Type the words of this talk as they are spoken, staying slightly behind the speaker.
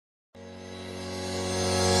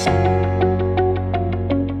Hey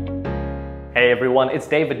everyone, it's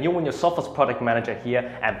David Nguyen, your Sophos product manager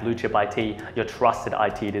here at Bluechip IT, your trusted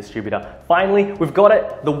IT distributor. Finally, we've got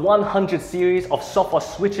it, the 100 series of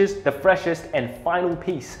Sophos switches, the freshest and final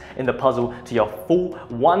piece in the puzzle to your full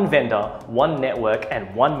one vendor, one network,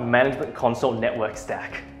 and one management console network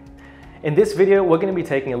stack. In this video, we're going to be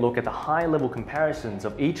taking a look at the high-level comparisons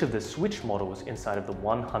of each of the switch models inside of the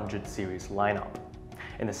 100 series lineup.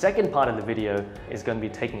 In the second part of the video is going to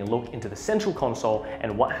be taking a look into the central console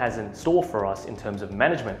and what has in store for us in terms of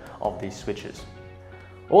management of these switches.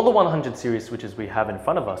 All the 100 series switches we have in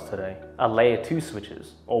front of us today are layer 2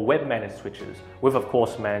 switches or web managed switches with of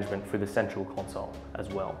course management through the central console as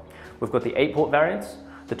well. We've got the 8-port variants,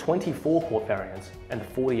 the 24-port variants and the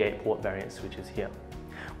 48-port variant switches here.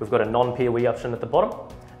 We've got a non-PoE option at the bottom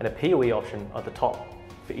and a PoE option at the top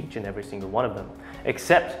for each and every single one of them,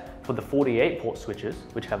 except for the 48-port switches,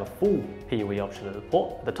 which have a full PoE option at the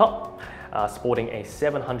top, sporting a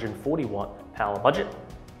 740-watt power budget,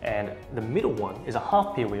 and the middle one is a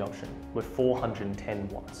half PoE option with 410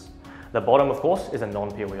 watts. The bottom, of course, is a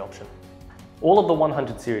non-PoE option. All of the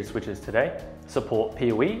 100 series switches today support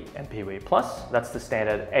PoE and PoE+. That's the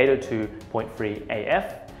standard 802.3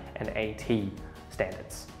 AF and AT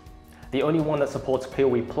standards. The only one that supports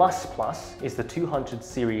PoE++ is the 200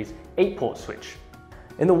 series 8-port switch.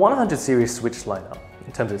 In the 100 series switch lineup,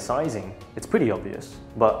 in terms of sizing, it's pretty obvious,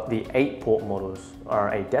 but the 8-port models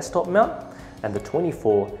are a desktop mount, and the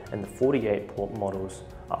 24 and the 48-port models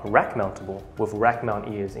are rack mountable with rack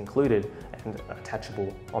mount ears included and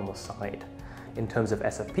attachable on the side. In terms of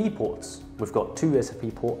SFP ports, we've got 2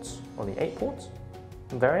 SFP ports on the 8-ports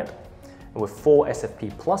variant, and with 4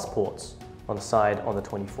 SFP plus ports on the side on the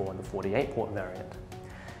 24 and the 48-port variant.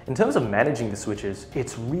 In terms of managing the switches,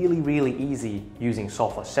 it's really easy using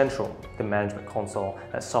Sophos Central, the management console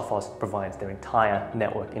that Sophos provides their entire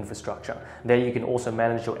network infrastructure. There you can also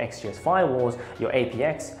manage your XGS firewalls, your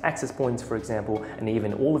APX, access points for example, and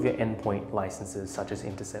even all of your endpoint licenses such as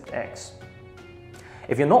InterceptX.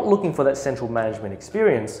 If you're not looking for that central management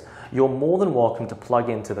experience, you're more than welcome to plug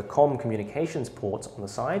into the COM communications ports on the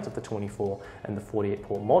sides of the 24 and the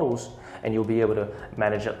 48-port models, and you'll be able to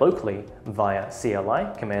manage it locally via CLI,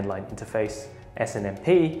 command line interface,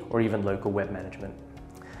 SNMP, or even local web management.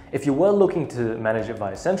 If you were looking to manage it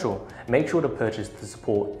via Central, make sure to purchase the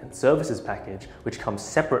support and services package, which comes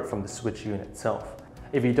separate from the switch unit itself.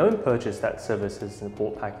 If you don't purchase that services and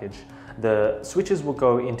support package, the switches will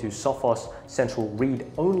go into Sophos Central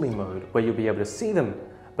read-only mode where you'll be able to see them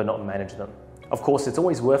but not manage them. Of course, it's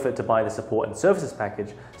always worth it to buy the support and services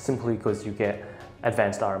package simply because you get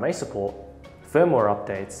advanced RMA support, firmware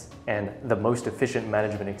updates, and the most efficient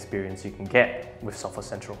management experience you can get with Sophos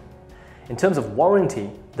Central. In terms of warranty,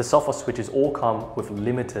 the Sophos switches all come with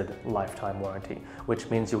limited lifetime warranty, which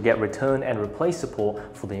means you'll get return and replace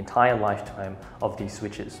support for the entire lifetime of these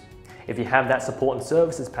switches. If you have that support and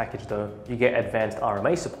services package though, you get advanced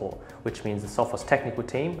RMA support, which means the Sophos technical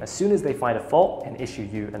team, as soon as they find a fault and issue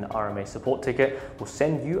you an RMA support ticket, will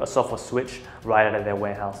send you a Sophos switch right out of their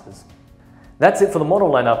warehouses. That's it for the model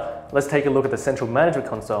lineup. Let's take a look at the central management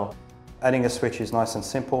console. Adding a switch is nice and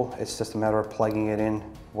simple. It's just a matter of plugging it in,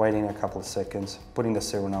 waiting a couple of seconds, putting the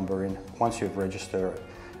serial number in. Once you've registered,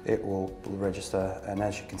 it will register. And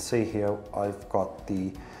as you can see here, I've got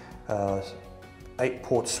the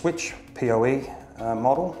 8-port switch PoE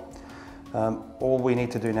model. All we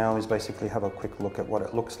need to do now is basically have a quick look at what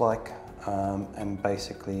it looks like and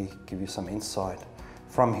basically give you some insight.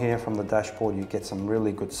 From here, from the dashboard, you get some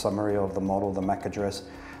really good summary of the model, the MAC address,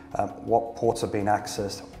 what ports are being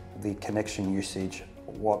accessed, the connection usage,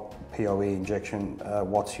 what PoE injection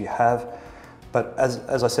watts you have. But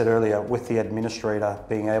as I said earlier, with the administrator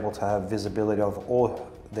being able to have visibility of all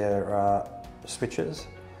their switches,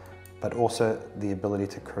 but also the ability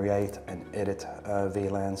to create and edit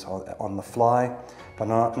VLANs on the fly. But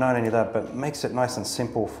not only that, but makes it nice and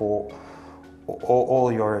simple for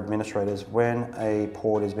all your administrators. When a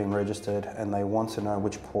port is being registered and they want to know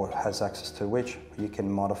which port has access to which, you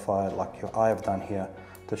can modify it like I have done here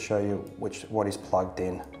to show you what is plugged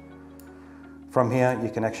in. From here, you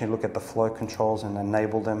can actually look at the flow controls and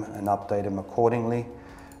enable them and update them accordingly.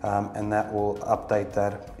 And that will update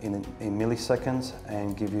that in milliseconds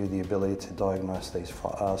and give you the ability to diagnose these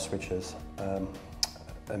switches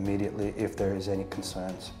immediately if there is any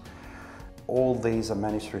concerns. All these are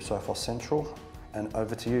managed through Sophos Central, and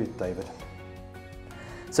over to you, David.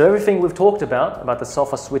 So everything we've talked about the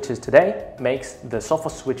Sophos switches today makes the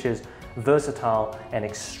Sophos switches versatile and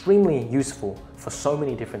extremely useful for so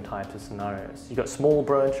many different types of scenarios. You've got small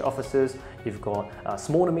branch offices, you've got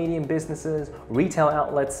small to medium businesses, retail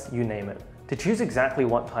outlets, you name it. To choose exactly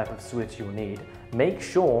what type of switch you'll need, make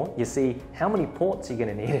sure you see how many ports you're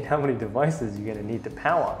going to need and how many devices you're going to need to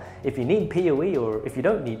power, if you need PoE or if you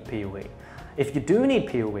don't need PoE. If you do need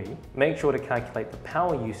PoE, make sure to calculate the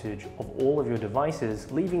power usage of all of your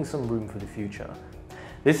devices, leaving some room for the future.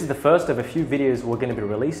 This is the first of a few videos we're going to be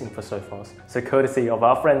releasing for Sophos, so courtesy of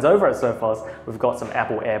our friends over at Sophos, we've got some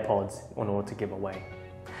Apple AirPods in order to give away.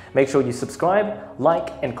 Make sure you subscribe,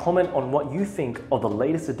 like, and comment on what you think of the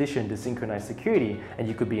latest addition to synchronized security, and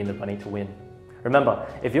you could be in the running to win. Remember,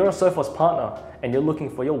 if you're a Sophos partner and you're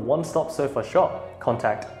looking for your one-stop Sophos shop,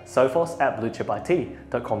 contact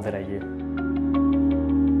sophos@bluechipit.com.au.